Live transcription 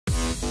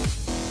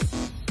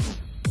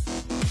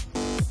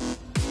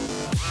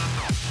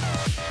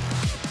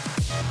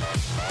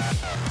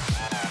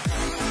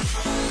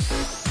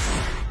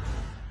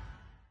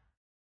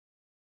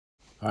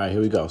All right,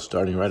 here we go.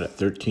 Starting right at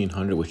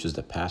 1300, which is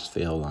the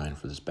pass-fail line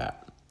for this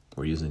bat.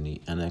 We're using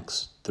the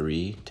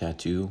NX3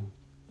 Tattoo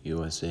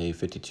USA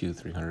 52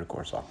 300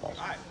 core softballs.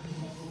 All right.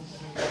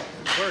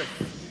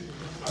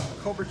 Worth.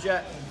 Cobra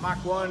Jet, Mach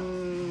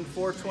 1,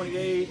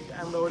 428,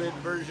 unloaded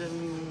version,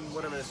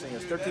 whatever this thing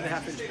is.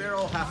 13.5-inch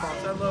barrel,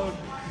 half-ounce unload.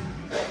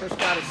 First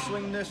got to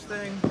swing this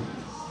thing.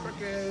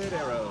 Crooked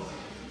arrow.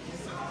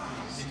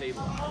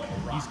 Stable.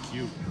 He's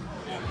cute.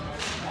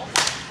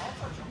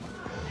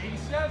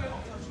 87.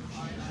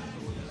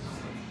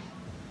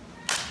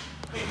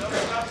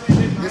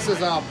 This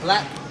is a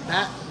black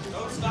bat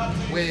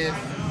with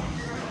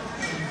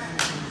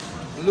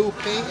blue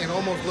paint. It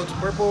almost looks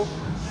purple.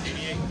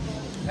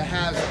 It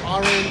has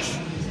orange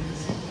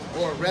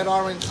or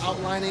red-orange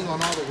outlining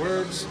on all the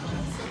words.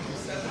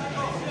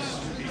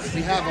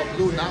 We have a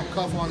blue knob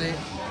cuff on it.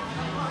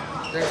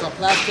 There's a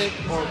plastic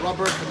or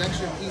rubber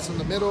connection piece in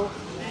the middle.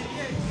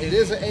 It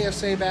is an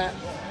ASA bat.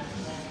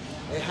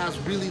 It has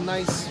really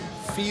nice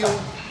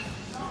feel.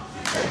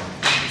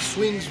 It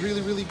swings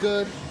really, really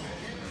good.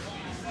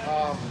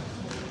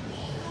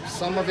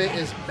 Some of it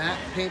is matte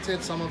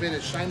painted, some of it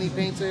is shiny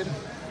painted,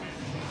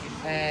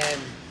 and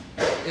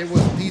it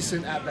was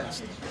decent at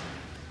best.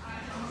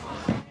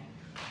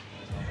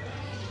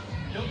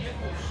 You'll get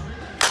those.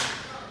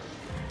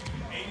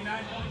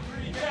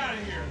 89.3, get out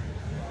of here.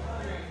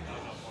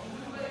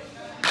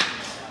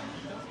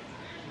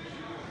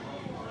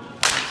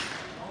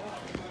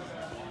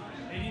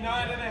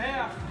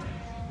 89.5.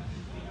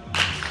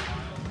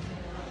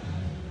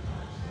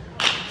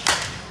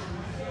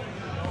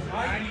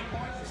 90.2.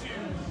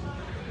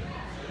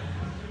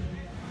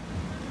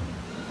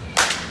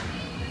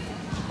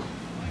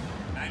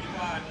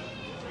 95.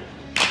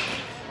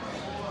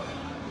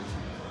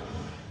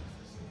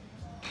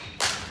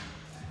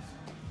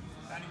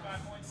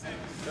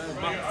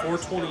 95.6. Mach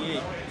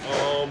 428.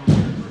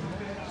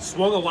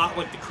 Swung a lot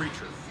like the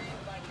creature.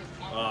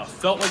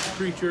 Felt like the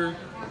creature.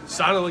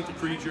 Sounded like the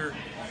creature.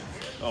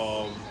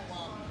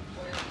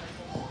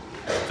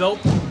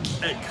 Felt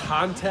at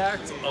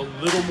contact a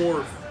little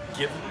more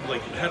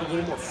had a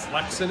little more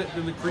flex in it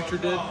than the creature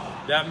did.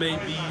 That may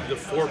be the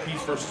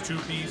 4-piece versus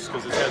 2-piece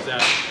because it has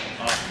that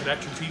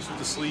connection piece with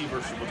the sleeve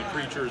versus with the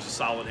creature is a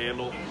solid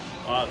handle.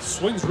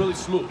 Swings really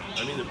smooth.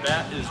 I mean, the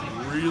bat is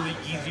really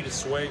easy to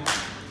swing.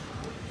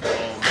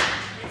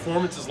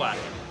 Performance is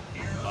lacking.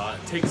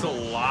 It takes a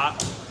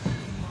lot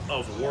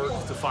of work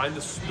to find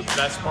the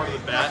best part of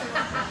the bat.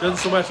 It doesn't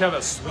so much have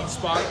a sweet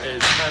spot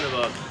as kind of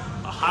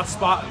a hot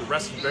spot, and the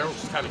rest of the barrel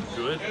is kind of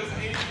good.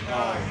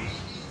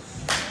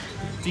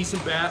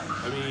 Decent bat.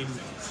 I mean,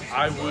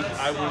 I would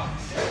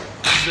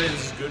say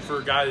this is good for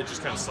a guy that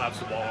just kind of slaps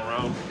the ball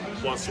around,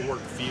 wants to work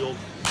the field.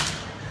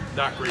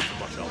 Not great for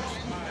much else.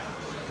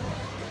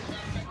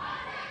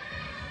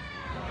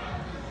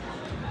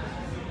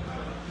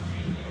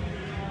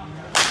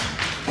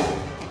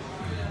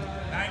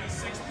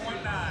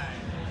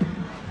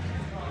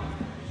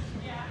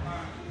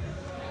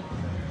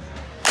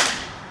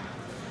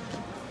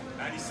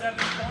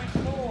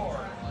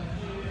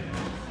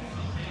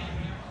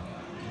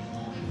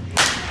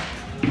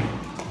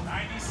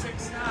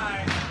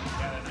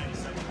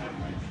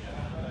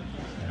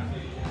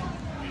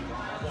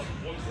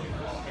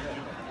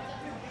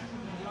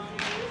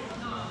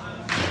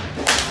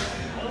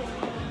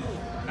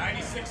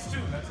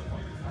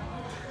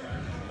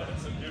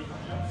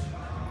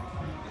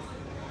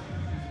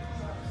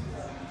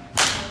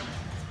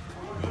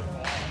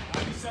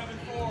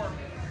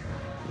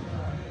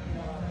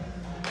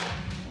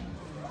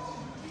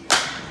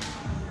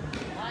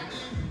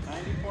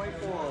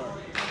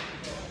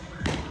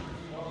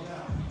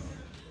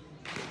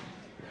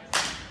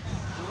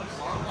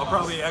 I'll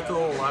probably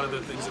echo a lot of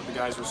the things that the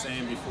guys were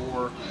saying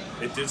before.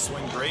 It did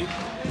swing great.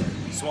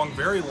 Swung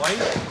very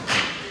light.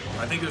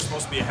 I think there's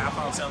supposed to be a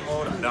half-ounce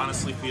unload. It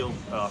honestly felt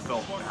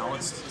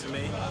balanced to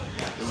me.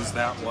 It was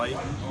that light.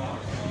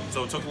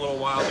 So it took a little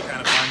while to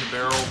kind of find the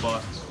barrel,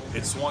 but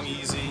it swung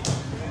easy.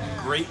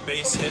 Great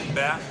base hit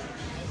bat.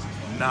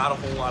 Not a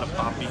whole lot of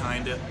pop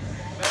behind it.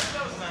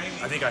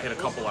 I think I hit a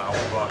couple out,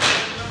 but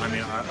I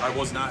mean, I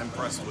was not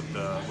impressed with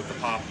the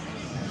pop.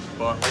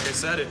 But like I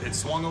said, it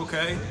swung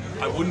okay.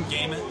 I wouldn't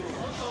game it.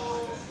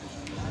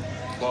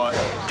 But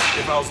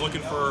if I was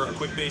looking for a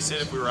quick base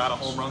hit, if we were out of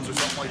home runs or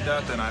something like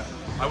that, then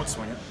I would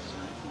swing it.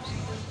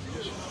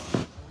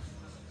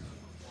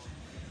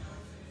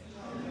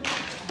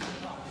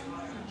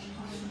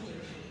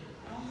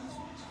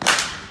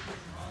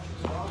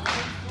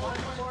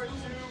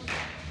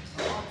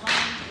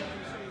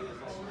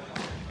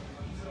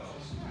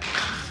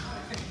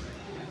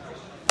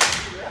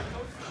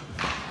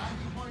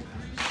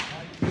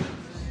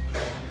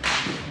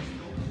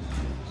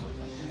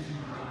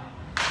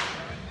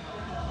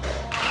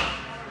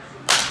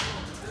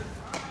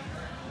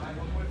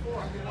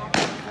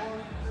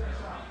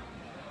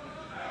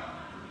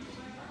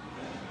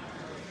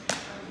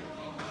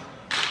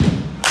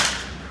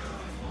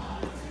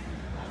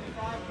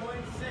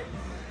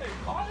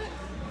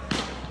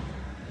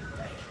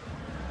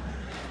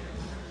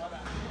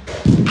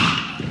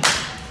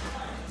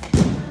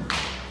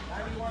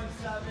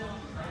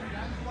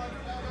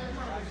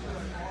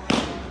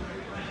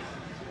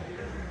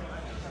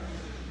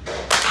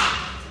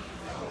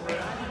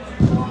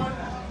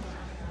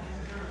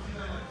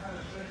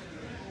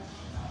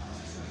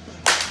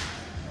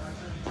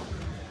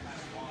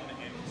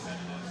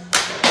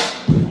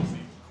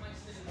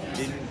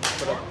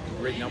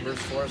 great numbers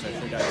for us. I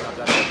think I topped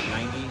that at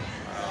 90,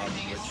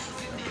 which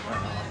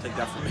I'll take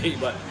that from me,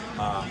 but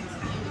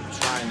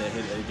trying to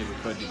hit anything we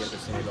could to get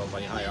this thing to go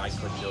any higher. I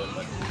couldn't do it,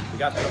 but we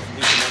got some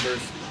decent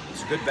numbers.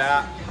 It's a good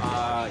bat.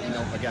 You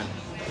know, again,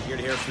 ear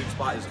to hair sweet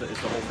spot is the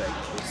whole thing.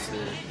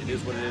 It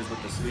is what it is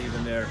with the sleeve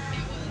in there.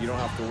 You don't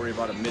have to worry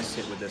about a miss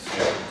hit with this.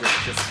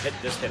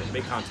 Just hit it,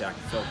 make contact.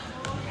 So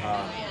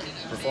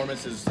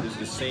performance is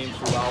the same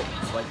throughout.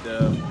 It's like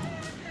the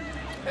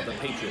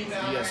Patriot,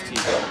 EST,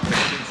 the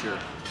Future,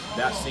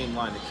 that same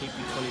line, the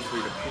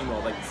KP23, the Primo,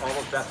 like all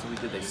those bats that we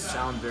did, they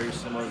sound very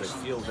similar, they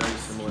feel very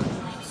similar,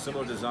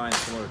 similar design,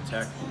 similar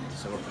tech,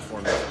 similar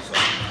performance. So,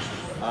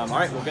 all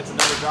right, we'll get the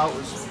numbers out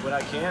when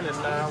I can, and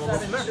we'll go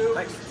from there.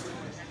 Thanks.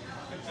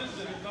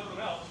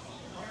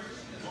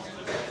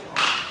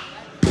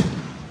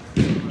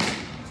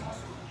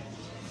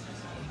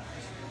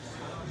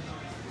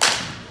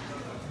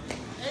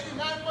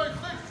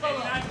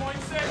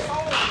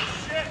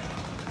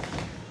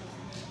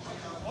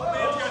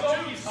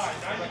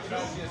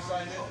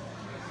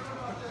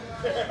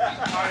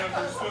 I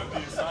understood the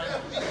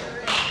assignment.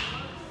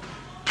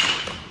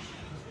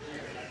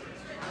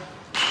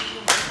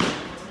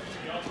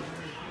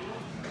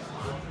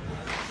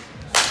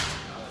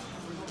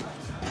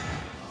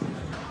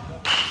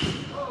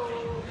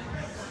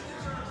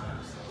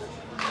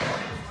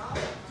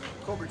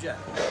 Cobra Jet.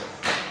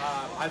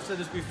 I've said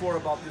this before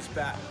about this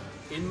bat.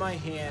 In my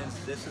hands,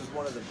 this is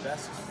one of the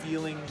best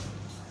feeling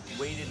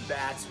weighted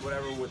bats,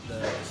 whatever, with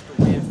just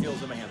the way it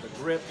feels in my hand. The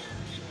grip,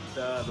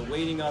 the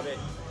weighting of it,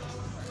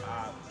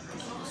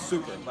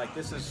 super. Like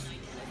this is,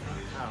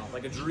 I don't know,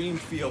 like a dream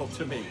feel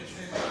to me.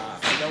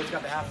 I know it's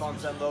got the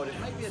half-ounce end load. It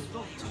might be a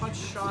little touch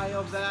shy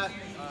of that,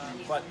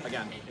 but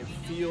again, it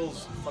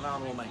feels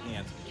phenomenal in my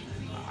hands.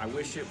 I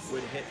wish it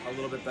would hit a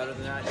little bit better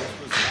than that. This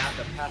was at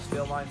the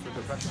pass-fail line for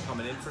the pressure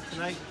coming in for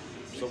tonight,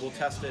 so we'll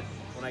test it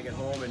when I get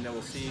home, and then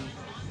we'll see.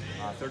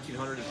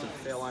 1300 is the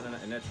fail line,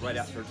 and that's right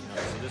at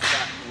 1300. So this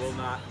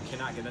bat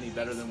cannot get any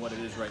better than what it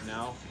is right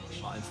now,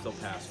 and still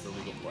pass for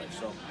legal play.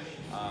 So.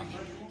 All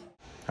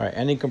right,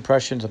 ending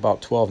compression's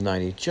about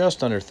 1290,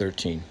 just under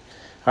 13.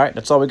 All right,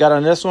 that's all we got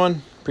on this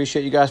one.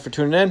 Appreciate you guys for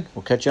tuning in.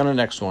 We'll catch you on the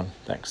next one.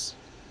 Thanks.